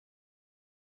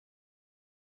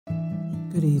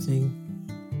Good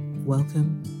evening.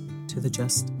 Welcome to the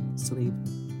Just Sleep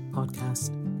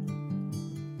podcast.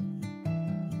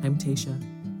 I'm Tasha,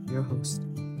 your host.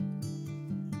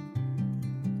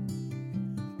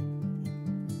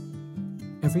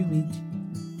 Every week,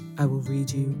 I will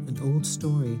read you an old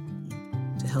story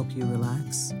to help you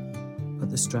relax, put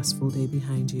the stressful day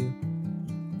behind you,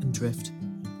 and drift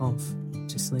off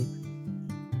to sleep.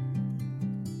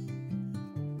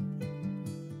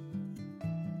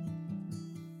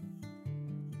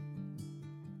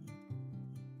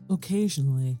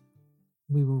 Occasionally,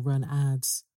 we will run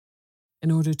ads in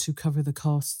order to cover the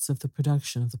costs of the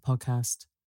production of the podcast.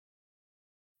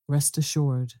 Rest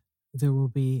assured, there will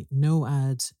be no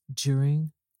ads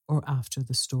during or after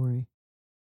the story.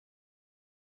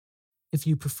 If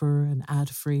you prefer an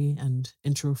ad-free and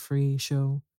intro-free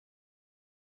show,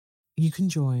 you can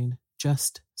join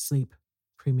Just Sleep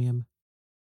Premium.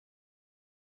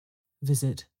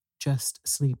 Visit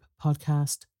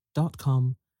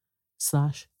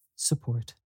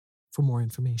justsleeppodcast.com/support for more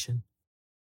information.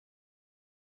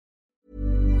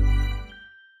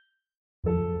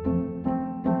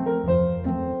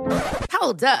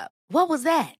 Hold up. What was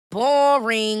that?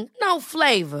 Boring. No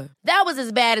flavor. That was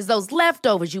as bad as those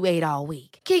leftovers you ate all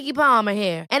week. Keke Palmer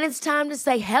here, and it's time to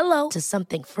say hello to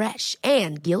something fresh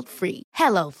and guilt-free.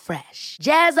 HelloFresh.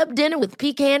 Jazz up dinner with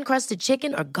pecan-crusted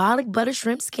chicken or garlic butter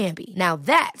shrimp scampi. Now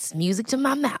that's music to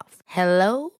my mouth.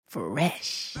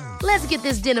 HelloFresh. Let's get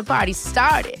this dinner party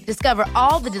started. Discover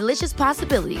all the delicious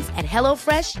possibilities at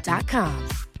HelloFresh.com.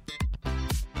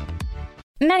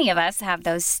 Many of us have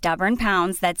those stubborn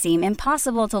pounds that seem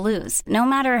impossible to lose, no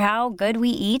matter how good we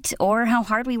eat or how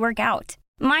hard we work out.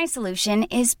 My solution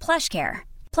is PlushCare.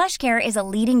 PlushCare is a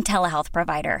leading telehealth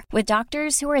provider with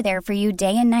doctors who are there for you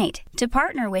day and night to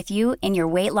partner with you in your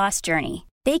weight loss journey.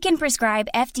 They can prescribe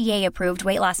FDA-approved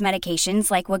weight loss medications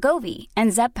like Wegovy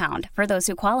and Zepbound for those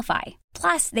who qualify.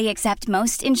 Plus, they accept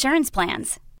most insurance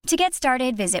plans. To get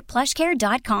started, visit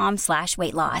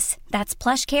plushcare.com/weightloss. That's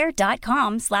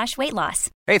plushcare.com/weightloss.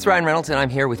 Hey, it's Ryan Reynolds, and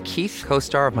I'm here with Keith,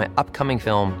 co-star of my upcoming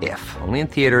film, If, only in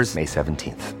theaters May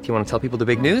 17th. Do you want to tell people the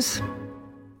big news?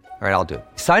 All right, I'll do it.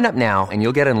 Sign up now and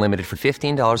you'll get unlimited for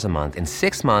 $15 a month and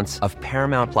 6 months of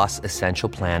Paramount Plus Essential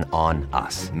Plan on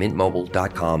us.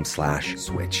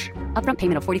 Mintmobile.com/switch. Upfront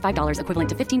payment of $45 equivalent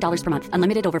to $15 per month.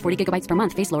 Unlimited over 40 gigabytes per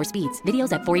month. Face lower speeds.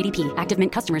 Videos at 480p. Active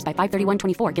Mint customers by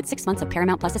 531.24 get 6 months of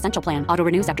Paramount Plus Essential Plan. Auto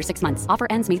renews after 6 months. Offer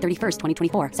ends May 31st,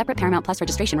 2024. Separate Paramount Plus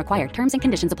registration required. Terms and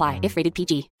conditions apply if rated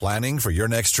PG. Planning for your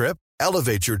next trip?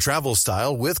 Elevate your travel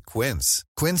style with Quince.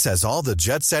 Quince has all the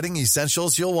jet-setting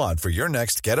essentials you'll want for your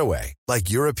next getaway,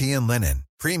 like European linen,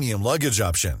 premium luggage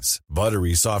options,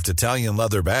 buttery soft Italian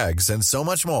leather bags, and so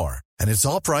much more. And it's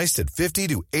all priced at 50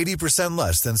 to 80%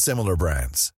 less than similar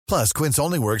brands. Plus, Quince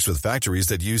only works with factories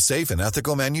that use safe and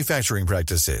ethical manufacturing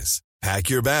practices.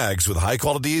 Pack your bags with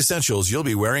high-quality essentials you'll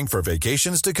be wearing for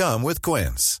vacations to come with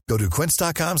Quince. Go to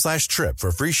quince.com/trip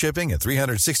for free shipping and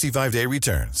 365-day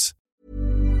returns.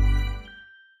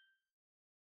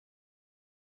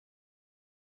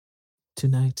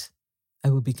 Tonight, I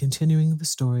will be continuing the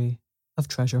story of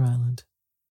Treasure Island.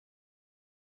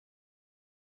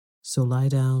 So lie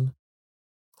down,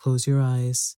 close your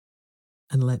eyes,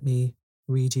 and let me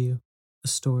read you a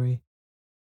story.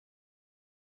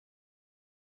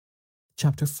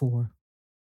 Chapter 4.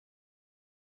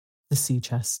 The Sea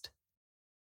Chest.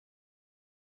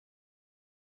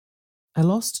 I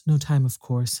lost no time, of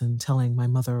course, in telling my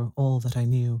mother all that I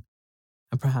knew,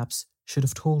 and perhaps should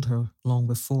have told her long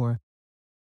before,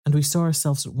 and we saw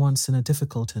ourselves at once in a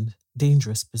difficult and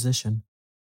dangerous position.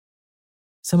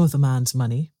 Some of the man's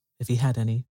money, if he had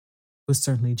any, was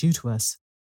certainly due to us,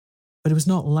 but it was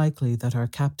not likely that our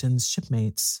captain's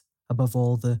shipmates, above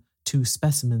all the 2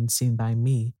 specimens seen by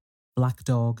me, Black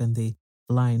Dog and the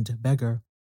Blind Beggar,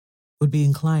 would be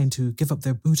inclined to give up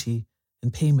their booty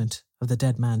in payment of the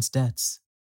dead man's debts.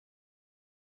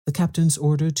 The captain's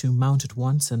order to mount at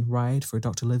once and ride for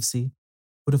Dr. Livesey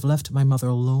would have left my mother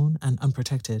alone and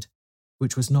unprotected,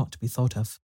 which was not to be thought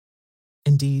of.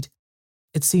 Indeed,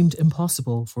 it seemed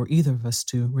impossible for either of us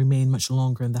to remain much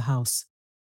longer in the house.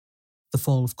 The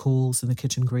fall of coals in the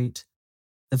kitchen grate,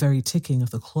 the very ticking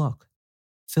of the clock,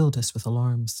 filled us with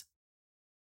alarms.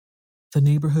 The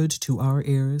neighbourhood to our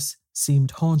ears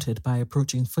seemed haunted by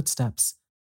approaching footsteps,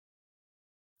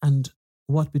 and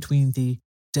what between the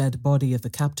dead body of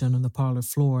the captain on the parlour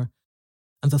floor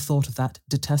and the thought of that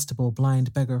detestable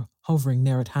blind beggar hovering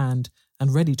near at hand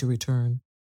and ready to return,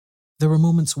 there were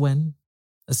moments when,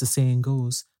 as the saying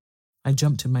goes, I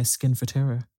jumped in my skin for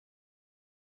terror.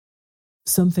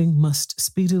 Something must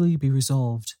speedily be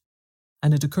resolved,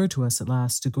 and it occurred to us at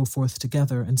last to go forth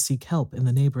together and seek help in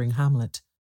the neighbouring hamlet.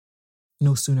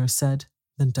 No sooner said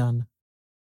than done.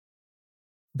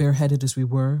 Bareheaded as we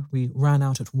were, we ran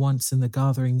out at once in the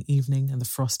gathering evening and the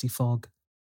frosty fog.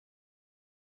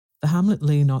 The hamlet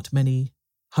lay not many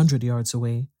 100 yards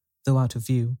away, though out of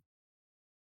view,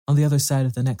 on the other side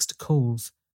of the next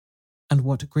cove, and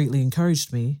what greatly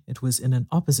encouraged me, it was in an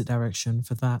opposite direction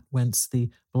for that whence the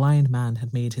blind man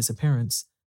had made his appearance,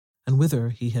 and whither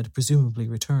he had presumably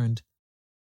returned.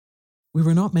 We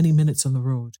were not many minutes on the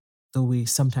road, though we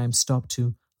sometimes stopped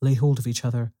to lay hold of each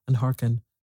other and hearken.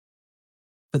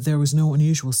 But there was no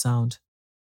unusual sound,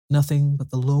 nothing but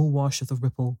the low wash of the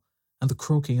ripple and the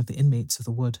croaking of the inmates of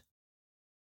the wood.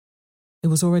 It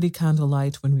was already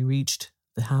candlelight when we reached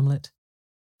the hamlet,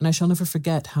 and I shall never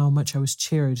forget how much I was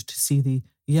cheered to see the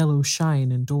yellow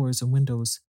shine in doors and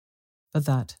windows, but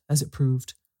that, as it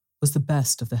proved, was the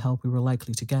best of the help we were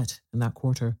likely to get in that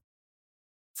quarter.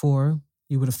 For,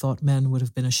 you would have thought men would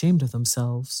have been ashamed of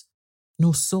themselves,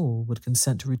 no soul would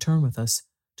consent to return with us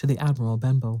to the Admiral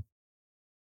Benbow.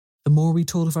 The more we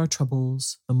told of our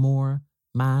troubles, the more,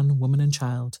 man, woman and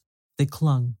child, they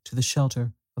clung to the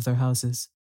shelter of their houses.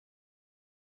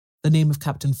 The name of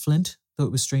Captain Flint, though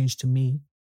it was strange to me,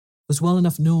 was well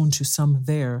enough known to some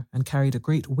there and carried a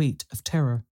great weight of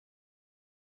terror.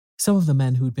 Some of the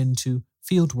men who had been to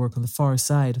field work on the far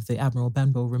side of the Admiral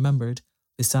Benbow remembered,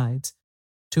 besides,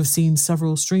 to have seen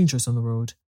several strangers on the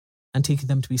road, and taking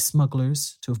them to be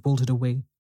smugglers, to have bolted away,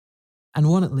 and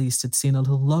one at least had seen a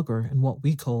little lugger in what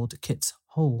we called Kit's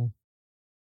Hole.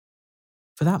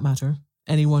 For that matter,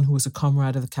 anyone who was a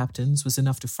comrade of the captain's was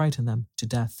enough to frighten them to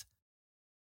death.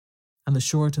 And the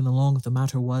short and the long of the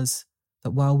matter was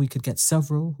that while we could get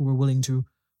several who were willing to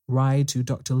ride to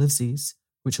Dr. Livesey's,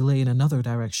 which lay in another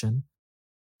direction,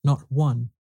 not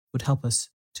one would help us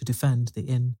to defend the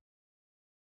inn.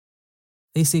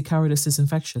 They say cowardice is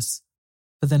infectious,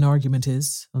 but then argument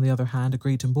is, on the other hand, a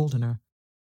great emboldener.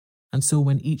 And so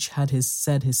when each had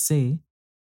said his say,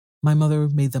 my mother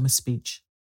made them a speech.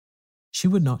 She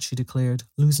would not, she declared,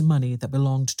 lose money that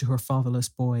belonged to her fatherless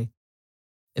boy.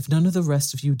 If none of the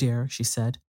rest of you dare, she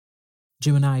said,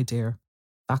 Jim and I dare.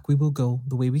 Back we will go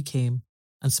the way we came,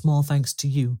 and small thanks to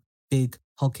you, big,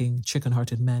 hulking,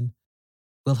 chicken-hearted men.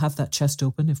 We'll have that chest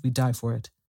open if we die for it.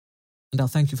 And I'll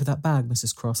thank you for that bag,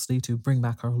 Mrs. Crossley, to bring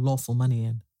back our lawful money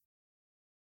in.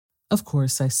 Of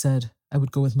course, I said, I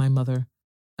would go with my mother,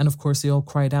 and of course they all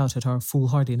cried out at our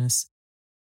foolhardiness.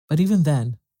 But even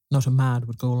then, not a man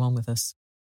would go along with us.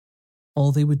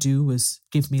 All they would do was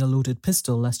give me a loaded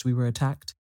pistol lest we were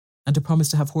attacked, and to promise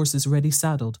to have horses ready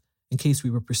saddled in case we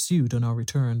were pursued on our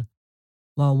return,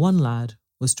 while one lad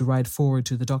was to ride forward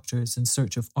to the doctor's in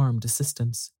search of armed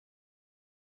assistance.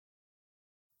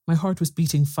 My heart was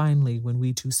beating finely when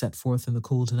we two set forth in the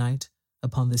cold night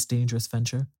upon this dangerous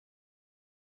venture.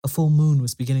 A full moon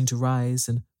was beginning to rise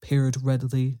and peered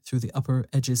readily through the upper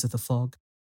edges of the fog,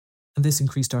 and this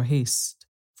increased our haste,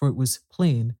 for it was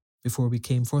plain, before we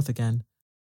came forth again,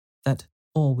 that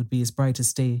all would be as bright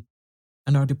as day,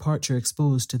 and our departure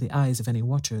exposed to the eyes of any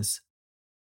watchers.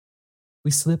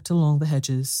 We slipped along the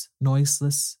hedges,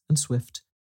 noiseless and swift,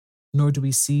 nor do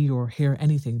we see or hear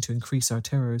anything to increase our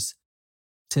terrors,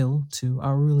 till, to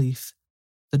our relief,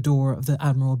 the door of the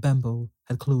Admiral Benbow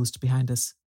had closed behind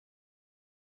us.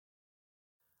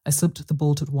 I slipped the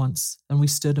bolt at once, and we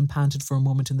stood and panted for a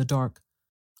moment in the dark,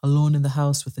 alone in the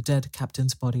house with the dead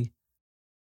captain's body.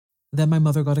 Then my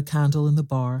mother got a candle in the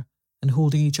bar, and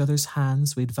holding each other's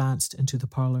hands, we advanced into the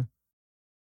parlour.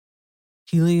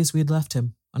 He lay as we had left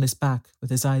him, on his back, with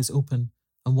his eyes open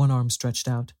and one arm stretched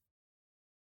out.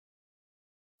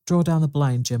 Draw down the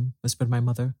blind, Jim, whispered my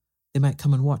mother. They might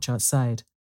come and watch outside.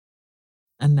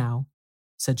 And now,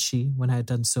 said she, when I had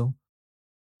done so,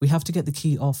 we have to get the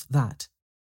key off that.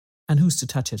 And who's to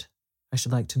touch it, I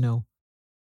should like to know.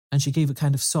 And she gave a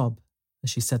kind of sob as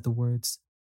she said the words.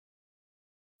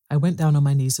 I went down on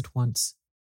my knees at once.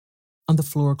 On the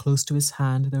floor close to his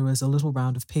hand there was a little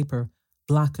round of paper,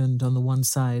 blackened on the one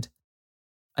side.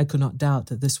 I could not doubt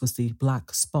that this was the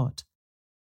black spot,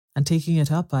 and taking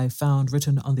it up I found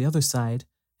written on the other side,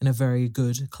 in a very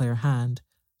good, clear hand,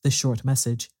 this short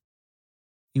message: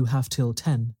 You have till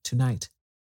 10 tonight.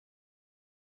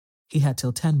 He had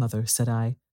till 10, mother, said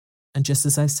I, and just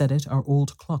as I said it, our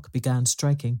old clock began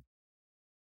striking.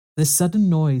 This sudden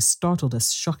noise startled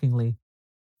us shockingly,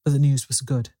 but the news was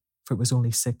good, for it was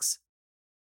only 6.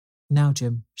 Now,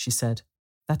 Jim, she said,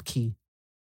 that key.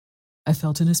 I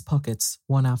felt in his pockets,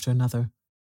 one after another.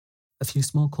 A few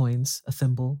small coins, a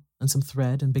thimble, and some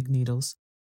thread and big needles,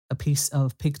 a piece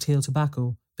of pigtail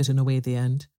tobacco bitten away at the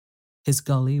end, his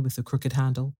gully with the crooked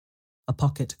handle, a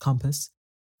pocket compass,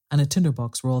 and a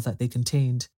tinderbox were all that they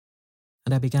contained,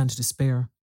 and I began to despair.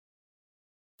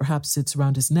 Perhaps it's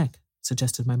round his neck,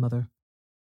 suggested my mother.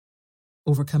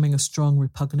 Overcoming a strong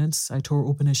repugnance, I tore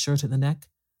open his shirt at the neck,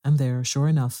 and there, sure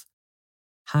enough,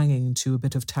 hanging to a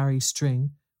bit of tarry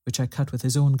string, which I cut with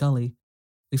his own gully,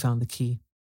 we found the key.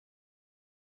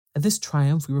 At this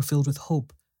triumph we were filled with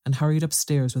hope and hurried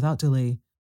upstairs without delay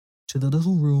to the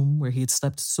little room where he had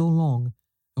slept so long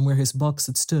and where his box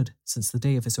had stood since the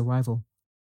day of his arrival.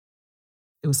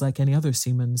 It was like any other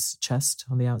seaman's chest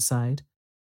on the outside,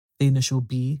 the initial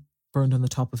B burned on the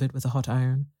top of it with a hot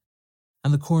iron,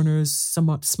 and the corners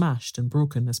somewhat smashed and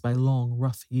broken as by long,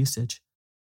 rough usage.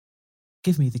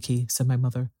 "Give me the key," said my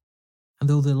mother, and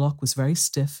though the lock was very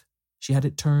stiff, she had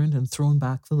it turned and thrown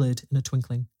back the lid in a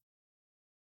twinkling.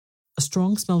 A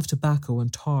strong smell of tobacco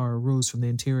and tar arose from the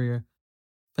interior,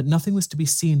 but nothing was to be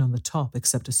seen on the top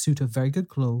except a suit of very good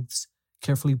clothes,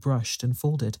 carefully brushed and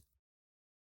folded.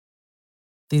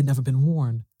 They had never been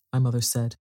worn, my mother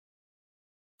said.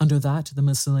 Under that the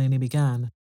miscellany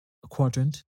began: a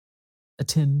quadrant, a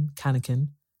tin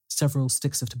cannikin, several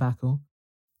sticks of tobacco,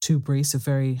 2 brace of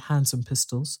very handsome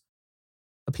pistols,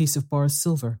 a piece of barred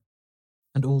silver,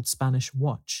 an old Spanish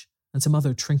watch, and some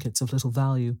other trinkets of little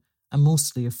value, and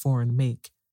mostly of foreign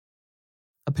make,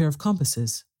 a pair of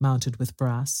compasses mounted with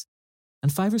brass,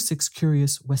 and 5 or 6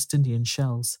 curious West Indian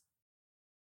shells.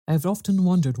 I have often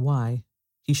wondered why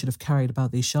he should have carried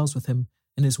about these shells with him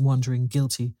in his wandering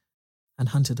guilty and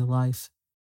hunted life.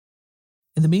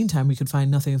 In the meantime we could find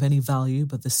nothing of any value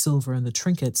but the silver and the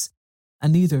trinkets,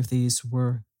 and neither of these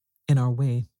were in our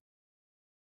way.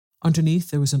 Underneath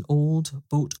there was an old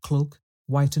boat cloak,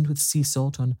 whitened with sea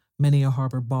salt on many a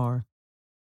harbour bar.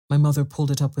 My mother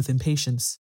pulled it up with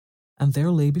impatience, and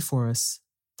there lay before us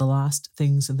the last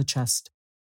things in the chest,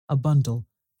 a bundle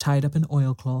tied up in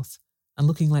oilcloth and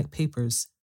looking like papers,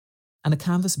 and a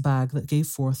canvas bag that gave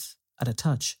forth, at a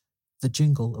touch, the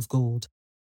jingle of gold.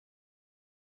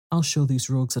 "I'll show these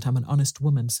rogues that I'm an honest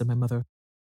woman," said my mother.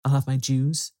 "I'll have my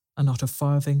dues, and not a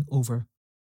farthing over.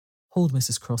 Hold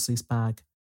Mrs. Crossley's bag."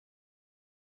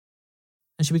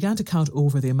 And she began to count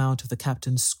over the amount of the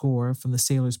captain's score from the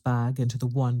sailor's bag into the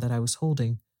one that I was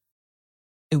holding.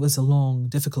 It was a long,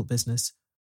 difficult business,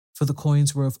 for the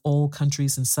coins were of all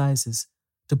countries and sizes,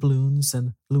 doubloons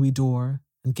and louis d'or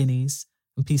and guineas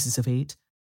and pieces of 8,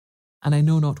 and I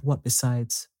know not what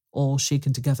besides, all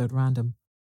shaken together at random.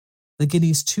 The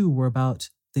guineas, too, were about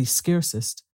the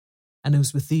scarcest, and it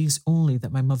was with these only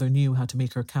that my mother knew how to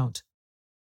make her count.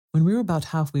 When we were about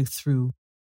halfway through,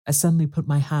 I suddenly put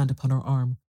my hand upon her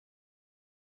arm,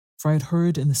 for I had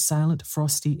heard in the silent,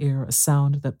 frosty air a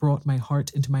sound that brought my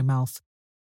heart into my mouth,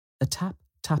 the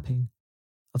tap-tapping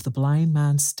of the blind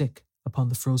man's stick upon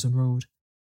the frozen road.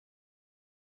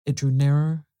 It drew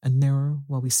nearer and nearer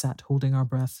while we sat holding our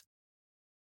breath.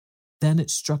 Then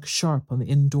it struck sharp on the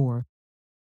inn door,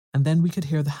 and then we could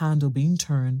hear the handle being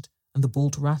turned and the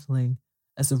bolt rattling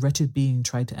as the wretched being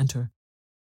tried to enter.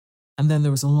 And then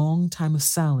there was a long time of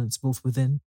silence both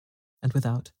within and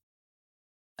without.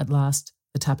 At last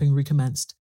the tapping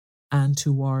recommenced, and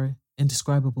to our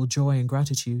indescribable joy and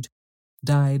gratitude,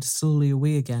 died slowly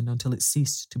away again until it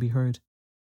ceased to be heard.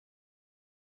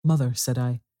 "Mother," said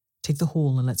I, "take the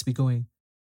whole and let's be going,"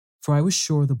 for I was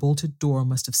sure the bolted door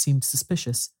must have seemed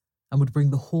suspicious and would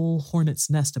bring the whole hornet's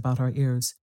nest about our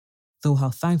ears, though how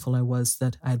thankful I was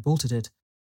that I had bolted it.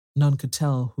 None could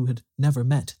tell who had never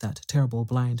met that terrible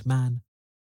blind man.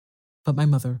 But my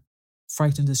mother,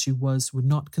 frightened as she was, would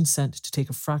not consent to take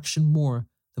a fraction more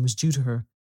than was due to her,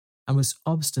 and was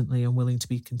obstinately unwilling to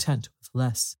be content with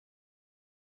less.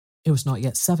 It was not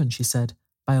yet 7, she said,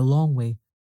 by a long way.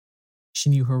 She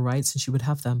knew her rights and she would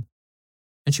have them,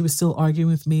 and she was still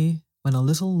arguing with me when a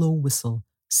little low whistle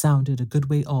sounded a good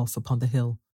way off upon the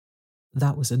hill.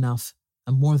 That was enough,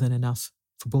 and more than enough,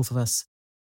 for both of us.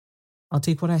 "I'll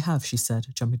take what I have," she said,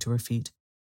 jumping to her feet.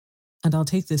 "And I'll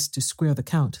take this to square the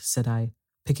count," said I,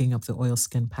 picking up the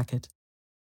oilskin packet.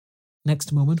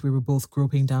 Next moment we were both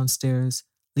groping downstairs,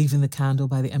 leaving the candle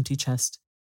by the empty chest,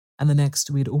 and the next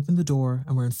we had opened the door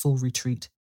and were in full retreat.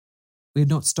 We had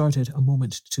not started a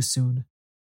moment too soon.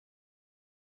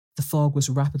 The fog was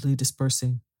rapidly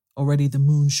dispersing. Already the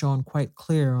moon shone quite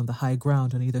clear on the high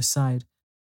ground on either side,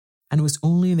 and it was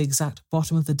only in the exact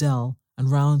bottom of the dell and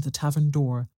round the tavern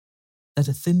door that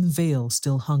a thin veil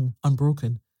still hung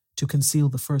unbroken to conceal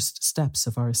the first steps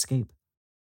of our escape.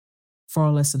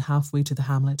 Far less than halfway to the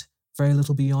hamlet, very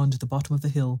little beyond the bottom of the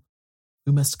hill,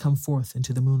 we must come forth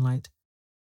into the moonlight.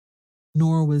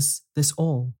 Nor was this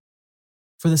all,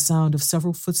 for the sound of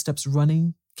several footsteps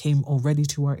running came already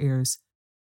to our ears,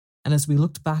 and as we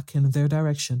looked back in their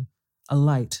direction, A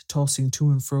light tossing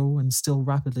to and fro and still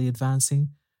rapidly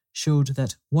advancing showed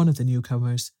that one of the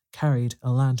newcomers carried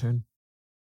a lantern.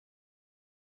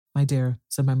 "My dear,"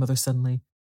 said my mother suddenly,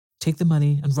 "take the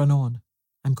money and run on.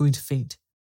 I'm going to faint."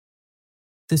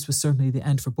 This was certainly the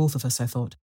end for both of us, I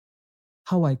thought.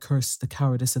 How I cursed the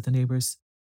cowardice of the neighbours.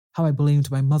 How I blamed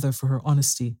my mother for her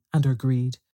honesty and her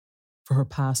greed, for her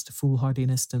past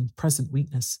foolhardiness and present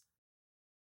weakness.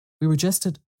 We were just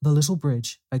at the little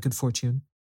bridge, by good fortune,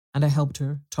 and I helped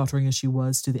her, tottering as she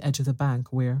was, to the edge of the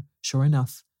bank where, sure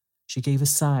enough, she gave a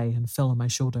sigh and fell on my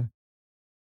shoulder.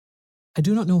 I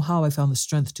do not know how I found the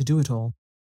strength to do it all,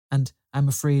 and I'm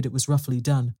afraid it was roughly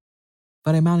done,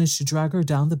 but I managed to drag her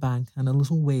down the bank and a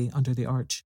little way under the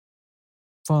arch.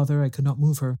 Farther I could not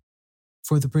move her,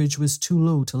 for the bridge was too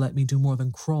low to let me do more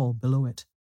than crawl below it.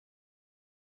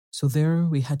 So there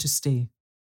we had to stay,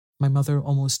 my mother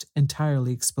almost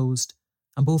entirely exposed,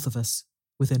 and both of us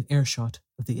within earshot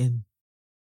of the inn.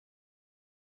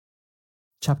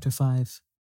 Chapter 5.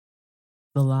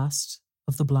 The Last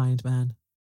of the Blind Man.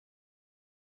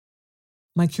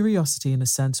 My curiosity, in a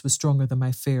sense, was stronger than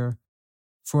my fear,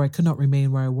 for I could not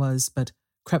remain where I was, but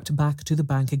crept back to the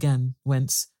bank again,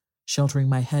 whence, sheltering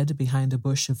my head behind a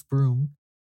bush of broom,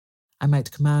 I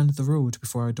might command the road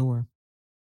before our door.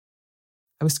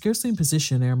 I was scarcely in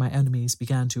position ere my enemies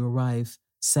began to arrive,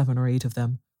 7 or 8 of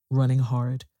them, running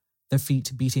hard, their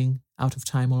feet beating out of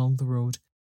time along the road,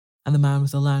 and the man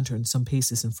with the lantern some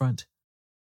paces in front.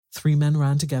 3 men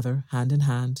ran together, hand in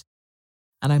hand,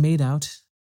 and I made out,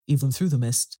 even through the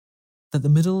mist, that the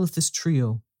middle of this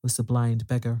trio was the blind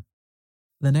beggar.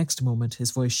 The next moment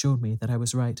his voice showed me that I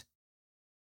was right.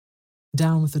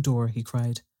 "Down with the door," he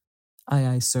cried. "Aye,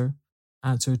 aye, sir,"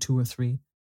 answered 2 or 3,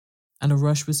 and a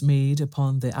rush was made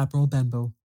upon the Admiral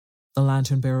Benbow, the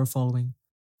lantern-bearer following,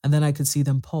 and then I could see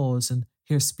them pause and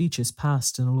hear speeches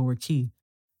passed in a lower key,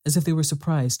 as if they were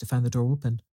surprised to find the door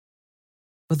open.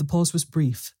 But the pause was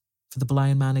brief, for the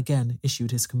blind man again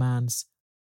issued his commands.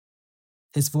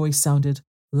 His voice sounded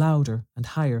louder and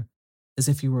higher, as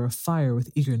if he were afire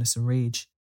with eagerness and rage.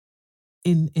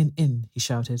 In, he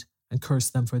shouted, and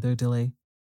cursed them for their delay.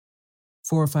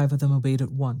 4 or 5 of them obeyed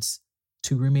at once,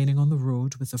 2 remaining on the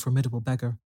road with the formidable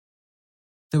beggar.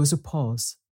 There was a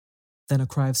pause, then a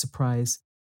cry of surprise,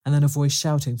 and then a voice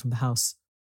shouting from the house,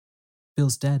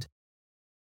 "Bill's dead."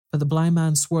 But the blind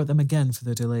man swore at them again for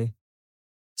their delay.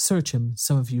 "Search him,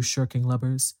 some of you shirking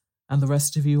lubbers, and the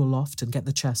rest of you aloft and get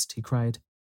the chest," he cried.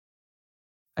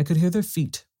 I could hear their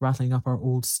feet rattling up our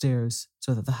old stairs,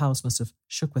 so that the house must have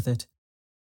shook with it.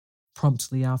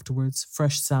 Promptly afterwards,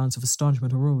 fresh sounds of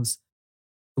astonishment arose.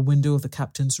 The window of the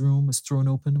captain's room was thrown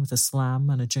open with a slam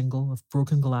and a jingle of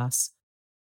broken glass,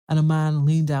 and a man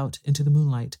leaned out into the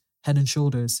moonlight, head and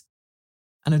shoulders,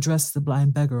 and addressed the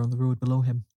blind beggar on the road below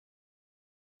him.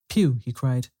 "Pew," he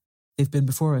cried, "they've been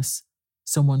before us.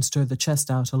 Someone stirred the chest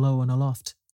out alow and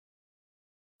aloft."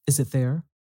 "Is it there?"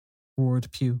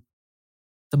 roared Pew.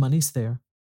 "The money's there."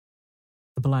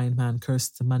 The blind man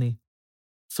cursed the money.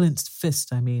 "Flint's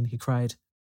fist, I mean," he cried.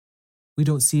 "We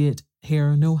don't see it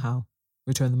here nohow,"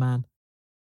 returned the man.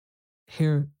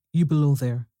 "Here, you below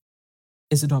there."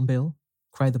 "Is it on Bill?"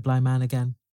 cried the blind man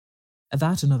again. At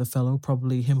that another fellow,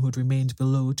 probably him who had remained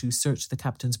below to search the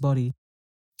captain's body,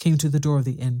 came to the door of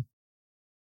the inn.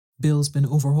 "Bill's been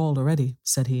overhauled already,"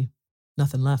 said he.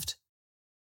 "Nothing left.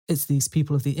 It's these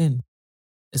people of the inn.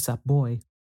 It's that boy."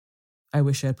 "I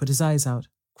wish I had put his eyes out,"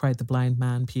 cried the blind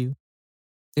man Pew.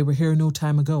 "They were here no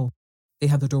time ago. They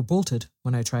had the door bolted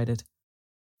when I tried it.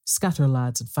 Scatter,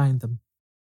 lads, and find them."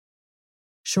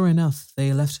 "Sure enough,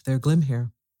 they left their glim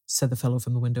here," said the fellow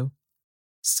from the window.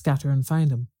 "Scatter and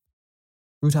find 'em.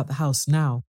 Root out the house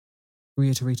now,"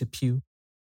 reiterated Pew,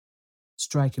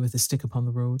 striking with his stick upon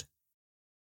the road.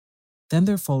 Then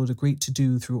there followed a great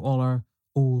to-do through all our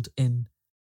old inn.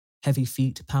 Heavy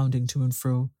feet pounding to and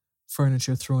fro,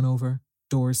 furniture thrown over,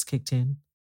 doors kicked in,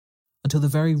 until the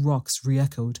very rocks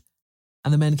re-echoed,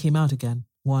 and the men came out again,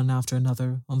 one after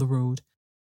another, on the road,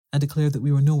 and declared that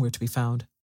we were nowhere to be found.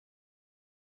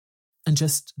 And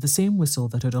just the same whistle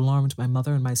that had alarmed my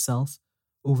mother and myself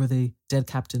over the dead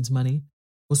captain's money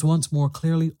was once more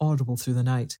clearly audible through the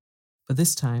night, but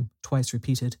this time twice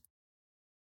repeated.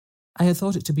 I had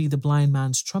thought it to be the blind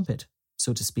man's trumpet,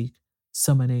 so to speak,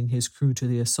 summoning his crew to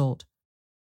the assault.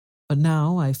 But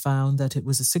now I found that it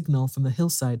was a signal from the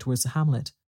hillside towards the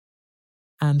hamlet,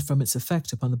 and from its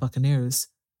effect upon the buccaneers,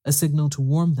 a signal to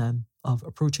warn them of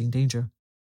approaching danger.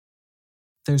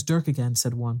 "There's Dirk again,"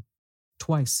 said one.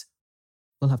 "Twice.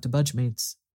 We'll have to budge,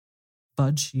 mates."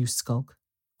 "Budge, you skulk,"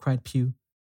 cried Pew.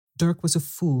 "Dirk was a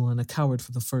fool and a coward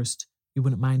from the first. You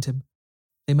wouldn't mind him.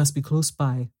 They must be close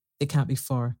by. They can't be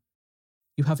far.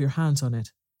 You have your hands on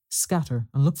it. Scatter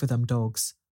and look for them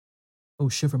dogs. Oh,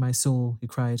 shiver my soul, he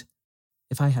cried.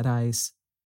 If I had eyes.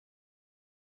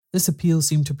 This appeal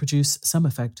seemed to produce some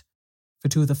effect, for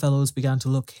two of the fellows began to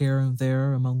look here and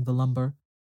there among the lumber,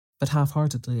 but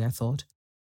half-heartedly, I thought,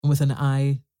 and with an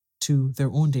eye to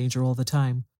their own danger all the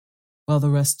time, while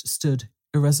the rest stood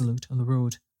irresolute on the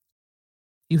road.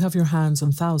 You have your hands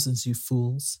on thousands, you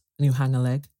fools, and you hang a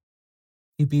leg.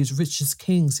 You'd be as rich as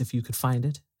kings if you could find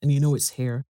it, and you know it's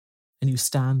here, and you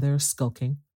stand there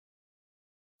skulking.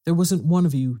 There wasn't one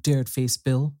of you dared face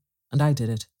Bill, and I did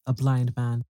it, a blind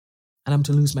man, and I'm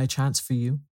to lose my chance for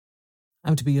you.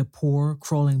 I'm to be a poor,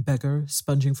 crawling beggar,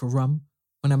 sponging for rum,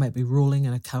 when I might be rolling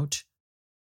in a couch.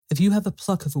 If you had the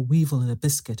pluck of a weevil in a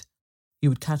biscuit, you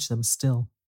would catch them still.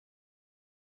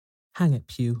 Hang it,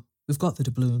 Pugh, we've got the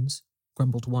doubloons,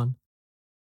 grumbled one.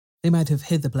 They might have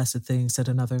hid the blessed thing, said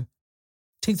another.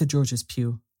 Take the Georges,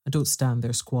 Pugh, and don't stand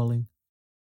there squalling.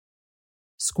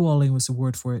 Squalling was the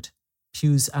word for it.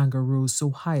 Pugh's anger rose so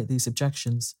high at these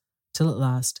objections, till at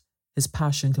last, his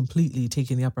passion completely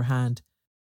taking the upper hand,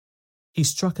 he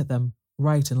struck at them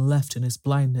right and left in his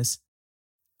blindness,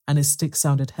 and his stick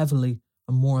sounded heavily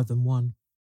on more than one.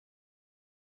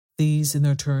 These, in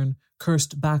their turn,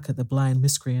 cursed back at the blind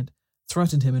miscreant,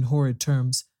 threatened him in horrid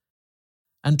terms,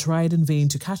 and tried in vain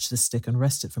to catch the stick and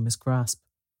wrest it from his grasp.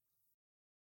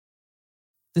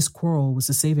 This quarrel was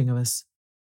the saving of us,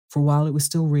 for while it was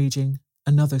still raging,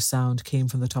 another sound came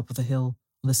from the top of the hill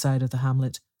on the side of the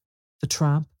hamlet, the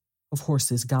tramp of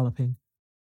horses galloping.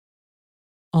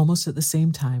 Almost at the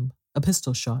same time, a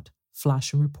pistol shot,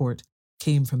 flash and report,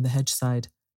 came from the hedge side,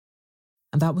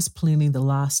 and that was plainly the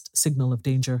last signal of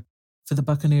danger, for the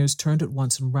buccaneers turned at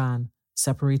once and ran,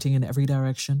 separating in every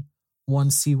direction,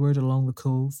 one seaward along the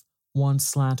cove, one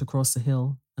slant across the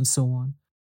hill, and so on,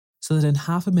 so that in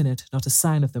half a minute not a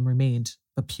sign of them remained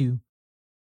but Pugh.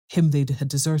 Him they had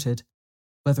deserted,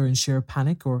 whether in sheer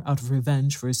panic or out of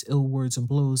revenge for his ill words and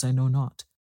blows, I know not.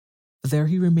 But there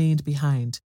he remained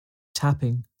behind,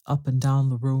 tapping up and down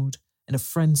the road in a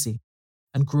frenzy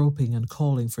and groping and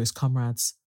calling for his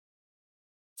comrades.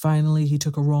 Finally, he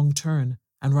took a wrong turn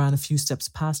and ran a few steps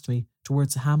past me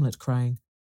towards the hamlet, crying,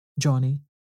 Johnny,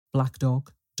 Black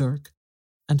Dog, Dirk,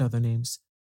 and other names.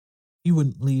 You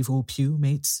wouldn't leave old Pugh,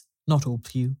 mates, not old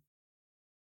Pugh.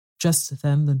 Just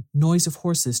then the noise of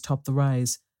horses topped the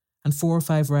rise, and 4 or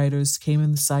 5 riders came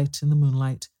in sight in the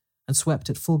moonlight and swept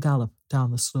at full gallop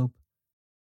down the slope.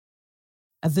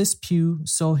 At this, Pugh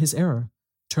saw his error,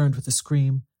 turned with a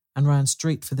scream, and ran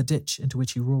straight for the ditch into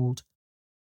which he rolled.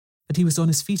 But he was on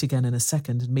his feet again in a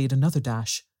second and made another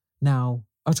dash, now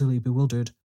utterly bewildered,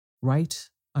 right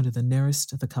under the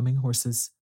nearest of the coming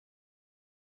horses.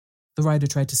 The rider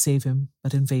tried to save him,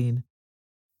 but in vain.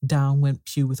 Down went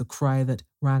Pugh with a cry that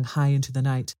rang high into the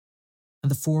night,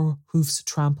 and the 4 hoofs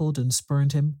trampled and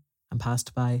spurned him and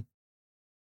passed by.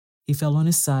 He fell on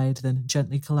his side, then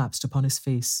gently collapsed upon his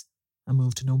face, and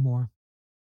moved no more.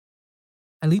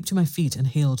 I leaped to my feet and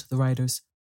hailed the riders.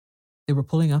 They were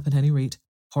pulling up at any rate,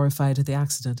 horrified at the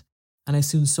accident, and I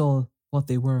soon saw what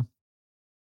they were.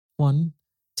 One,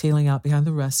 tailing out behind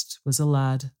the rest, was a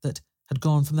lad that had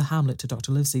gone from the hamlet to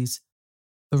Dr. Livesey's.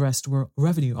 The rest were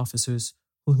revenue officers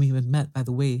whom he had met by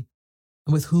the way,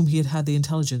 and with whom he had had the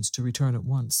intelligence to return at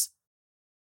once.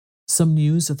 Some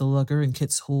news of the lugger in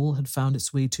Kit's Hole had found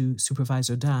its way to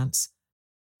Supervisor Dance,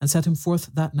 and set him forth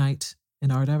that night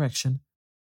in our direction,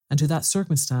 and to that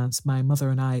circumstance my mother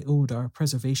and I owed our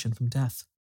preservation from death.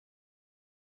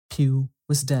 Pugh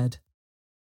was dead,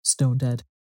 stone dead.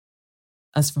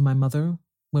 As for my mother,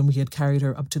 when we had carried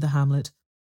her up to the hamlet,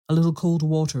 a little cold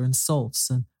water and salts,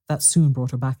 and that soon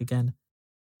brought her back again,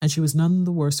 and she was none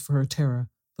the worse for her terror,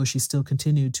 though she still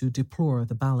continued to deplore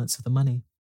the balance of the money.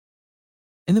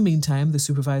 In the meantime, the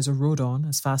supervisor rode on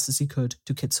as fast as he could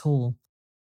to Kit's Hole,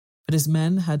 but his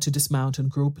men had to dismount and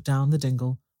grope down the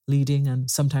dingle, leading and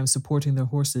sometimes supporting their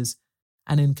horses,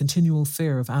 and in continual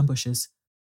fear of ambushes.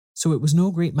 So it was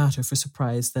no great matter for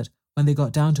surprise that, when they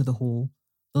got down to the hole,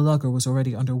 the lugger was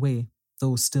already under way,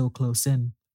 though still close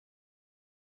in.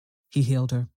 He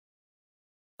hailed her.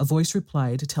 A voice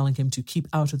replied, telling him to keep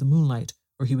out of the moonlight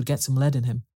or he would get some lead in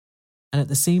him, and at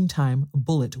the same time a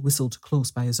bullet whistled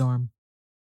close by his arm.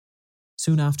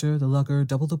 Soon after, the lugger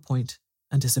doubled the point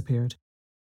and disappeared.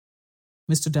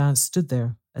 Mr. Dance stood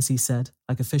there, as he said,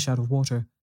 like a fish out of water,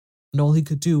 and all he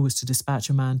could do was to dispatch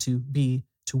a man to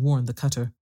warn the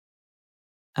cutter.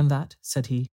 And that, said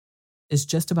he, is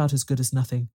just about as good as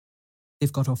nothing.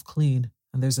 They've got off clean,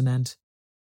 and there's an end.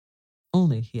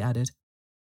 Only, he added,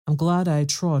 I'm glad I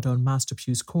trod on Master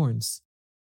Pugh's corns,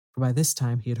 for by this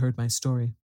time he had heard my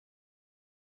story.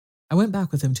 I went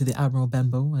back with him to the Admiral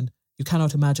Benbow, and you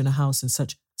cannot imagine a house in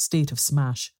such state of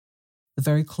smash. The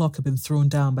very clock had been thrown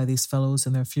down by these fellows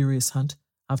in their furious hunt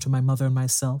after my mother and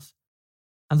myself,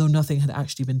 and though nothing had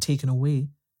actually been taken away,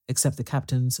 except the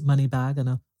captain's money bag and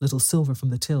a little silver from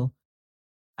the till,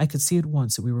 I could see at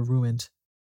once that we were ruined.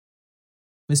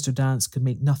 Mr. Dance could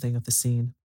make nothing of the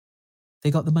scene.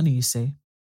 They got the money, you say?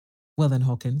 Well then,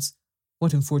 Hawkins,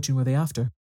 what in fortune were they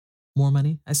after? More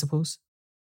money, I suppose?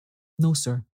 No,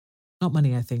 sir. Not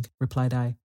money, I think, replied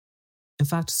I. In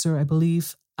fact, sir, I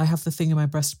believe I have the thing in my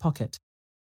breast pocket,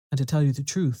 and to tell you the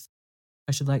truth,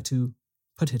 I should like to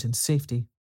put it in safety.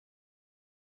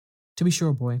 To be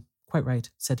sure, boy, quite right,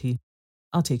 said he.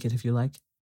 I'll take it if you like.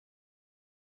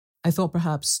 I thought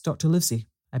perhaps Dr. Livesey,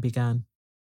 I began.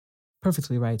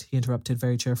 Perfectly right, he interrupted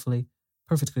very cheerfully.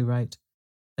 Perfectly right.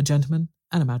 A gentleman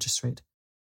and a magistrate.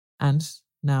 And,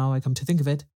 now I come to think of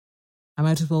it, I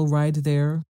might as well ride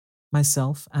there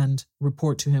myself and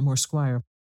report to him or Squire.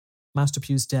 Master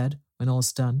Pugh's dead, when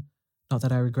all's done. Not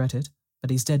that I regret it, but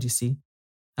he's dead, you see,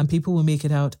 and people will make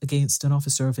it out against an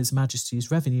officer of His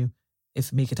Majesty's revenue,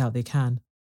 if make it out they can.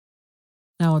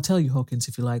 Now I'll tell you, Hawkins,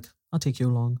 if you like. I'll take you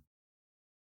along.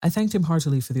 I thanked him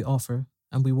heartily for the offer,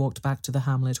 and we walked back to the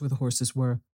hamlet where the horses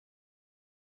were.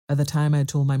 By the time I had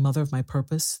told my mother of my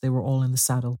purpose, they were all in the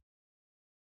saddle.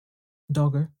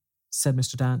 Dogger, said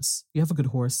Mr. Dance, you have a good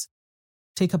horse.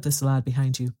 Take up this lad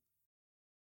behind you.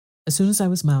 As soon as I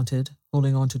was mounted,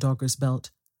 holding on to Dogger's belt,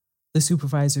 the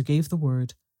supervisor gave the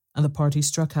word, and the party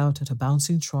struck out at a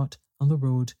bouncing trot on the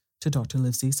road to Dr.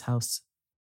 Livesey's house.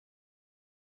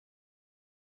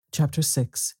 Chapter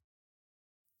 6.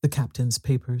 The Captain's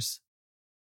Papers.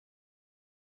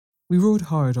 We rode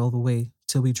hard all the way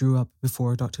till we drew up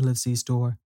before Dr. Livesey's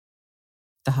door.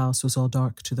 The house was all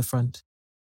dark to the front.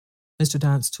 Mr.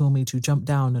 Dance told me to jump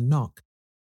down and knock,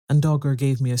 and Dogger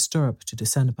gave me a stirrup to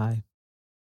descend by.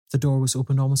 The door was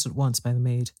opened almost at once by the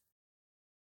maid.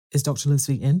 Is Dr.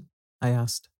 Livesey in? I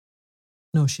asked.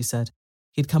 No, she said.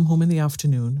 He had come home in the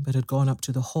afternoon, but had gone up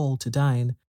to the hall to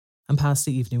dine, and passed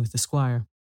the evening with the squire.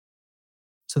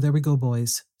 So there we go,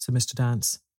 boys, said Mr.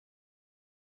 Dance.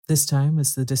 This time,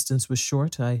 as the distance was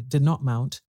short, I did not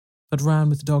mount, but ran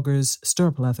with Dogger's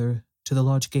stirrup leather to the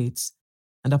lodge gates,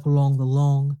 and up along the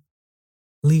long,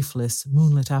 leafless,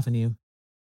 moonlit avenue,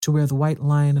 to where the white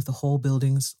line of the hall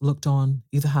buildings looked on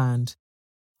either hand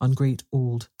on great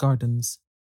old gardens.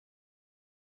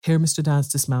 Here Mr. Dance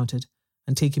dismounted,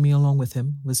 and taking me along with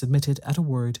him, was admitted at a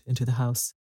word into the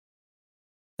house.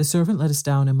 The servant led us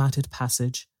down a matted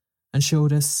passage, and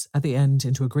showed us at the end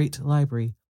into a great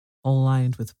library, all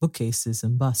lined with bookcases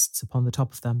and busts upon the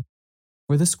top of them,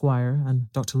 where the squire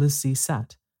and Dr. Livesey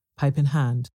sat, pipe in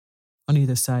hand, on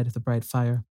either side of the bright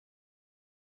fire.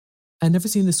 I had never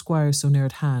seen the squire so near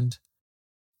at hand.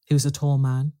 He was a tall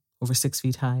man, over 6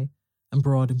 feet high, and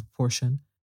broad in proportion,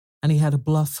 and he had a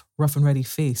bluff, rough-and-ready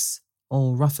face,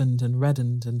 all roughened and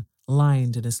reddened and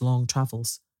lined in his long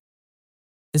travels.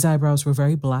 His eyebrows were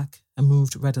very black and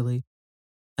moved readily,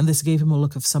 and this gave him a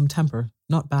look of some temper,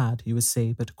 not bad, you would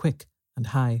say, but quick and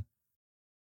high.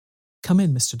 Come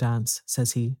in, Mr. Dance,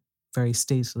 says he, very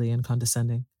stately and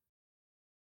condescending.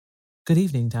 Good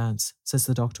evening, Dance, says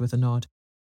the doctor with a nod.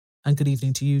 And good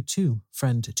evening to you too,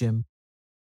 friend Jim.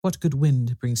 What good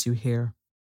wind brings you here?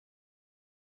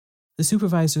 The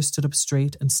supervisor stood up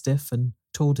straight and stiff and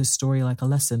told his story like a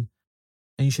lesson,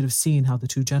 and you should have seen how the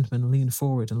two gentlemen leaned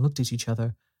forward and looked at each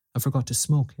other and forgot to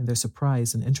smoke in their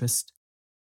surprise and interest.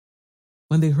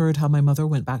 When they heard how my mother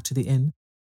went back to the inn,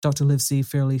 Dr. Livesey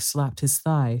fairly slapped his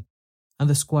thigh, and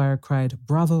the squire cried,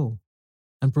 "Bravo!"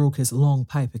 and broke his long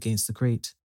pipe against the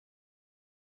grate.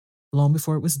 Long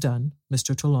before it was done,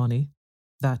 Mr. Trelawney,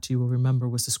 that you will remember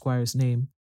was the squire's name,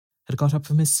 had got up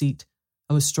from his seat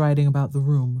and was striding about the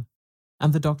room,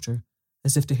 and the doctor,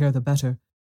 as if to hear the better,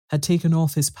 had taken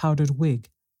off his powdered wig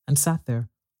and sat there,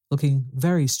 looking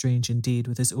very strange indeed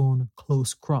with his own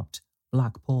close-cropped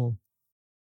black poll.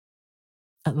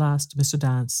 At last Mr.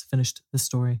 Dance finished the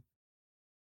story.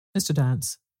 Mr.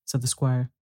 Dance, said the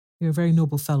squire, you're a very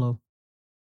noble fellow,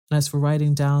 and as for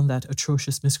riding down that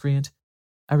atrocious miscreant,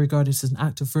 I regard it as an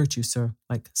act of virtue, sir,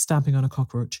 like stamping on a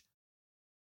cockroach.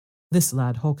 This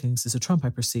lad, Hawkins, is a trump, I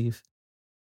perceive.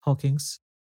 Hawkins,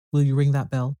 will you ring that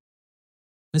bell?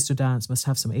 Mr. Dance must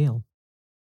have some ale.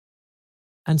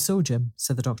 And so, Jim,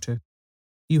 said the doctor,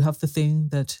 you have the thing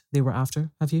that they were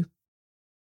after, have you?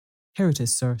 Here it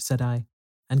is, sir, said I,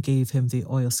 and gave him the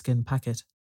oilskin packet.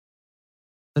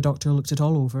 The doctor looked it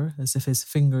all over as if his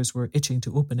fingers were itching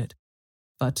to open it,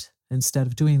 but instead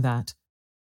of doing that,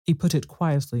 he put it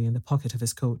quietly in the pocket of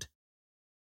his coat.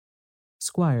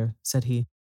 Squire, said he,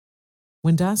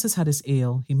 When Dance has had his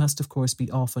ale, he must of course be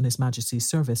off on His Majesty's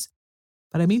service,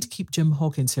 but I mean to keep Jim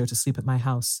Hawkins here to sleep at my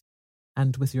house,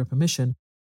 and with your permission,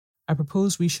 I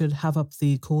propose we should have up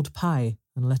the cold pie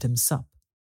and let him sup."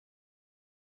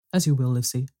 "As you will,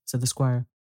 Livesey," said the squire.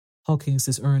 "Hawkins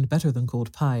has earned better than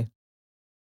cold pie."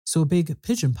 So a big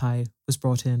pigeon pie was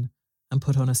brought in and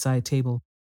put on a side table,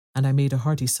 and I made a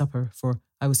hearty supper, for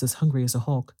I was as hungry as a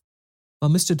hawk, while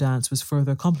Mr. Dance was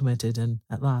further complimented and,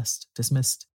 at last,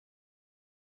 dismissed.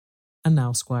 "And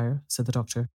now, squire," said the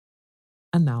doctor.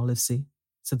 "And now, Livesey,"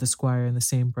 said the squire in the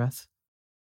same breath.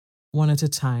 One at a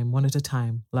time,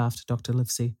 laughed Dr.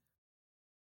 Livesey.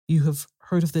 "You have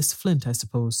heard of this Flint, I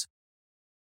suppose?"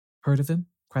 "Heard of him?"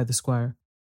 cried the squire.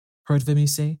 "Heard of him, you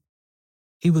say?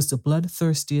 He was the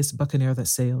bloodthirstiest buccaneer that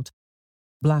sailed.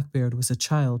 Blackbeard was a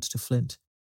child to Flint.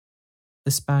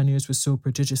 The Spaniards were so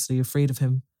prodigiously afraid of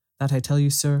him that I tell you,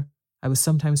 sir, I was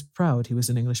sometimes proud he was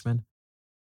an Englishman.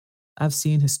 I've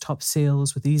seen his top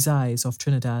sails with these eyes off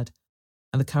Trinidad,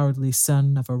 and the cowardly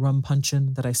son of a rum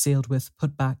puncheon that I sailed with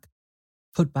put back,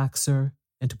 sir,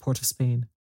 into Port of Spain."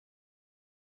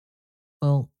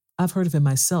 "Well, I've heard of him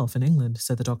myself in England,"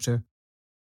 said the doctor.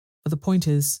 "But the point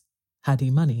is, had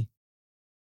he money?"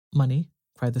 "Money?"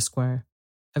 cried the squire.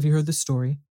 "Have you heard the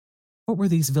story? What were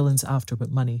these villains after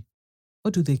but money?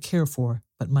 What do they care for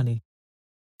but money?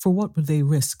 For what would they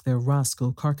risk their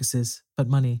rascal carcasses but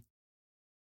money?"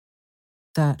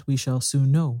 "That we shall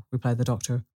soon know," replied the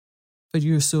doctor. "But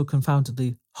you're so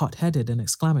confoundedly hot-headed and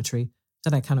exclamatory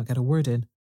that I cannot get a word in.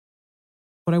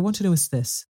 What I want to know is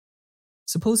this.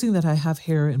 Supposing that I have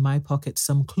here in my pocket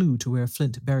some clue to where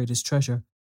Flint buried his treasure,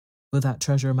 will that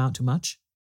treasure amount to much?"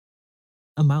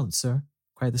 "Amount, sir,"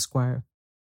 cried the squire.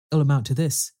 "It'll amount to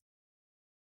this.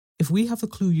 If we have the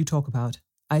clue you talk about,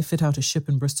 I fit out a ship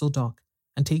in Bristol dock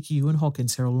and take you and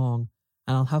Hawkins here along,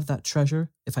 and I'll have that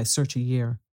treasure if I search a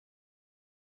year."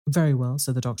 "Very well,"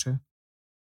 said the doctor.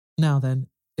 "Now then,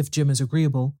 if Jim is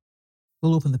agreeable,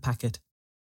 we'll open the packet."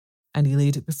 And he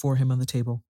laid it before him on the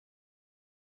table.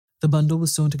 The bundle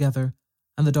was sewn together,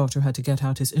 and the doctor had to get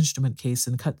out his instrument case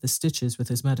and cut the stitches with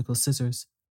his medical scissors.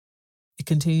 It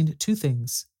contained two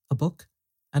things, a book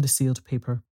and a sealed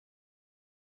paper.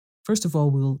 "First of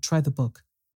all, we'll try the book,"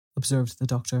 observed the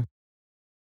doctor.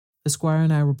 The squire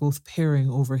and I were both peering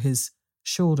over his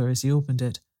shoulder as he opened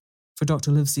it, for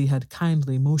Dr. Livesey had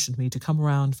kindly motioned me to come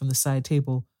round from the side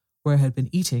table where I had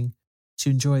been eating to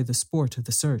enjoy the sport of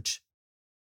the search.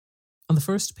 On the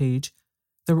first page,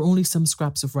 there were only some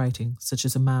scraps of writing, such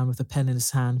as a man with a pen in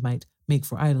his hand might make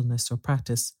for idleness or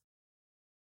practice.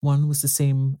 One was the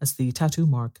same as the tattoo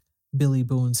mark, "Billy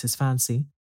Bones his fancy."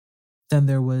 Then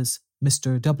there was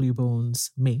 "Mr. W.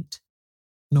 Bones, mate,"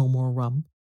 "No more rum,"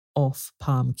 "Off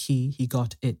Palm Key he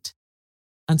got it,"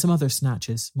 and some other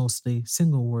snatches, mostly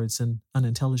single words and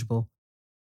unintelligible.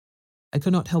 I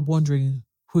could not help wondering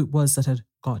who it was that had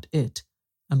got it,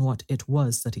 and what it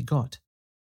was that he got.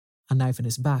 A knife in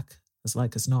his back, as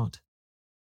like as not.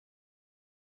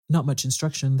 "Not much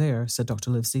instruction there," said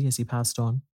Dr. Livesey as he passed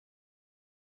on.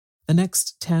 The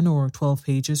next 10 or 12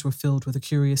 pages were filled with a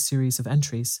curious series of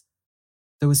entries.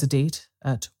 There was a date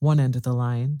at one end of the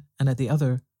line, and at the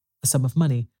other a sum of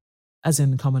money, as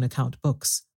in common account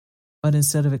books, but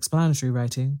instead of explanatory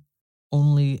writing,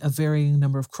 only a varying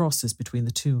number of crosses between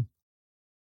the two.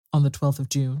 On the 12th of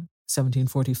June,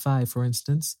 1745, for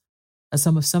instance, a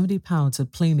sum of £70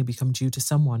 had plainly become due to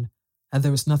someone, and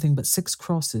there was nothing but 6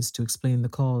 crosses to explain the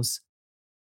cause.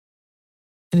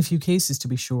 In a few cases, to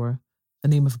be sure, the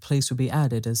name of a place would be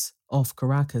added as "off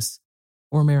Caracas,"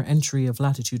 or a mere entry of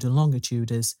latitude and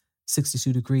longitude as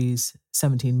 62 degrees,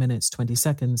 17 minutes, 20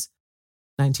 seconds,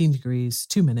 19 degrees,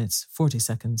 2 minutes, 40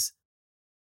 seconds.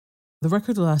 The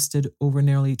record lasted over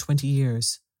nearly 20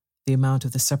 years, the amount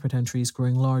of the separate entries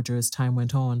growing larger as time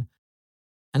went on,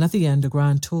 and at the end a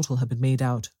grand total had been made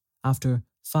out after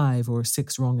 5 or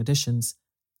 6 wrong additions,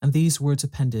 and these words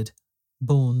appended,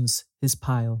 "Bones his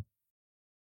pile."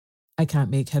 "I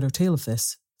can't make head or tail of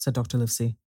this," said Dr.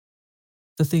 Livesey.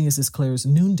 "The thing is as clear as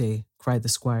noonday," cried the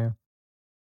squire.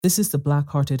 "This is the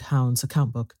Black-Hearted Hound's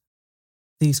account book.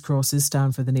 These crosses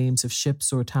stand for the names of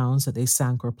ships or towns that they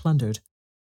sank or plundered.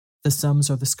 The sums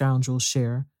are the scoundrel's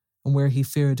share, and where he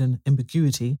feared an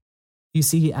ambiguity, you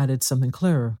see he added something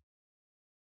clearer.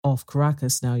 Off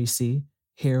Caracas, now you see,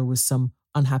 here was some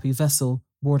unhappy vessel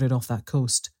boarded off that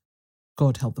coast.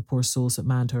 God help the poor souls that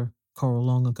manned her, Coral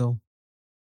long ago."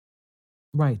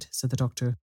 "Right," said the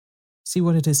doctor. "See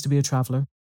what it is to be a traveller?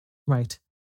 Right.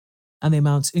 And the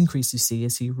amounts increased, you see,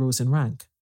 as he rose in rank."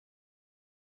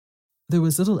 There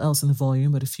was little else in the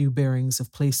volume but a few bearings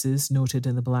of places noted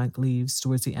in the blank leaves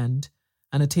towards the end,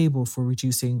 and a table for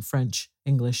reducing French,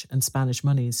 English, and Spanish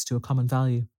moneys to a common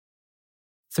value.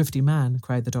 "Thrifty man,"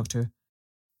 cried the doctor.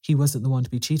 "He wasn't the one to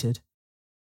be cheated."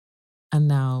 "And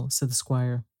now," said the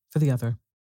squire, "for the other."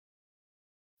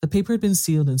 The paper had been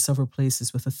sealed in several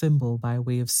places with a thimble by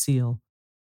way of seal,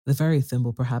 the very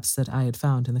thimble perhaps that I had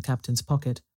found in the captain's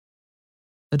pocket.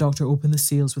 The doctor opened the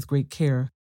seals with great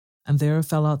care, and there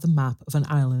fell out the map of an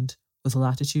island with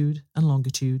latitude and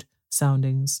longitude,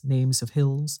 soundings, names of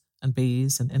hills and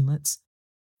bays and inlets,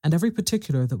 and every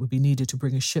particular that would be needed to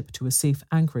bring a ship to a safe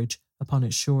anchorage upon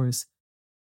its shores.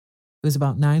 It was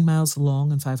about 9 miles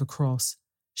long and 5 across,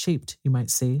 shaped, you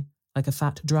might say, like a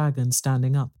fat dragon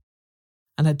standing up,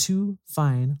 and had 2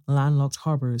 fine landlocked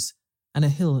harbours and a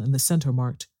hill in the centre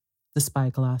marked the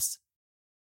Spyglass.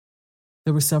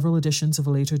 There were several editions of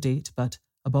a later date, but,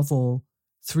 above all,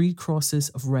 3 crosses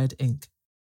of red ink,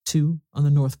 2 on the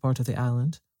north part of the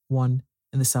island, 1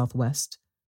 in the southwest,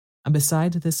 and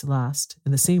beside this last,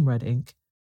 in the same red ink,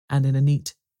 and in a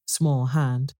neat, small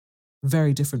hand,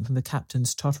 very different from the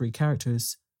captain's tottery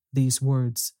characters, these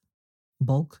words: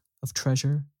 "Bulk of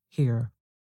treasure here."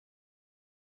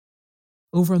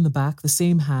 Over on the back, the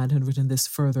same hand had written this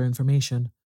further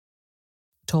information: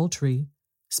 "Tall tree,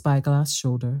 Spyglass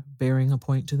shoulder, bearing a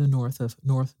point to the north of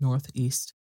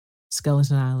north-northeast,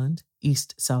 Skeleton Island,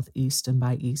 east-southeast and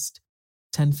by east,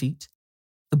 10 feet.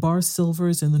 The bar silver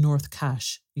is in the north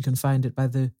cache. You can find it by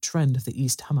the trend of the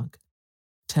east hummock,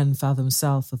 10 fathoms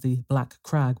south of the black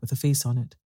crag with a face on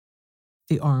it.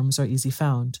 The arms are easy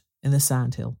found in the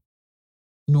sandhill.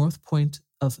 North point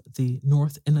of the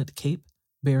North Inlet Cape,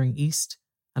 bearing east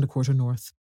and a quarter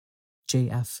north.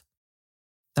 J.F."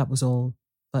 That was all,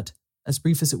 but as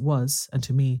brief as it was, and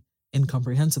to me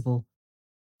incomprehensible,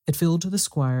 it filled the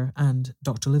squire and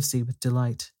Dr. Livesey with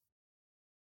delight.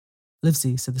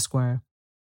 "Livesey," said the squire,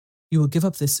 "you will give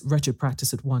up this wretched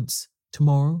practice at once.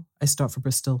 Tomorrow I start for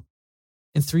Bristol.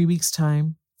 In 3 weeks'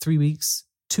 time, 3 weeks,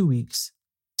 2 weeks,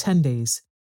 10 days,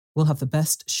 we'll have the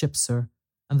best ship, sir,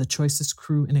 and the choicest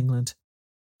crew in England.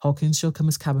 Hawkins shall come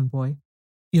as cabin boy.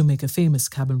 You'll make a famous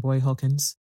cabin boy,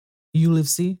 Hawkins. You,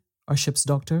 Livesey, are ship's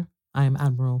doctor. I am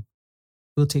admiral.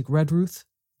 We'll take Redruth,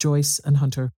 Joyce, and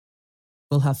Hunter.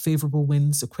 We'll have favourable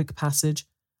winds, a quick passage,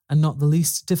 and not the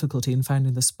least difficulty in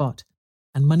finding the spot,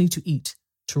 and money to eat,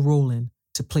 to roll in,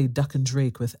 to play duck and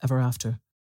drake with ever after."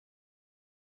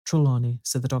 "Trelawney,"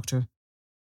 said the doctor,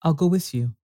 "I'll go with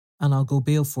you, and I'll go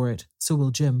bail for it, so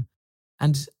will Jim,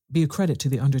 and be a credit to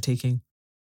the undertaking.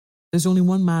 There's only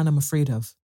one man I'm afraid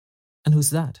of." "And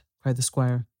who's that?" cried the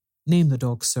squire. "Name the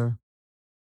dog, sir."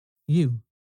 "You,"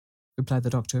 replied the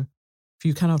doctor, "for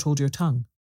you cannot hold your tongue.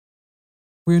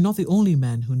 We are not the only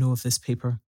men who know of this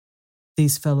paper.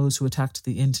 These fellows who attacked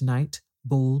the inn tonight,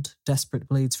 bold, desperate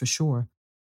blades for shore,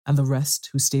 and the rest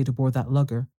who stayed aboard that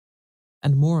lugger,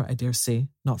 and more, I dare say,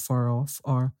 not far off,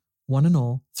 are, one and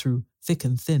all, through thick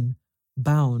and thin,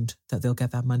 bound that they'll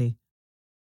get that money.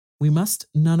 We must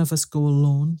none of us go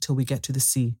alone till we get to the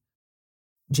sea.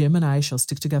 Jim and I shall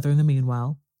stick together in the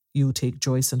meanwhile. You take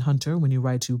Joyce and Hunter when you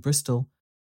ride to Bristol,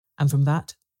 and from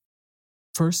that,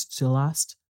 first to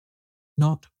last,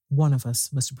 not one of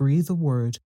us must breathe a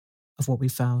word of what we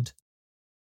found."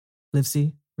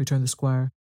 "Livesey," returned the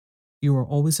squire, "you are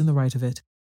always in the right of it.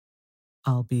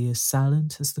 I'll be as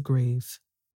silent as the grave.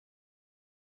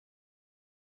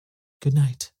 Good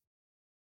night."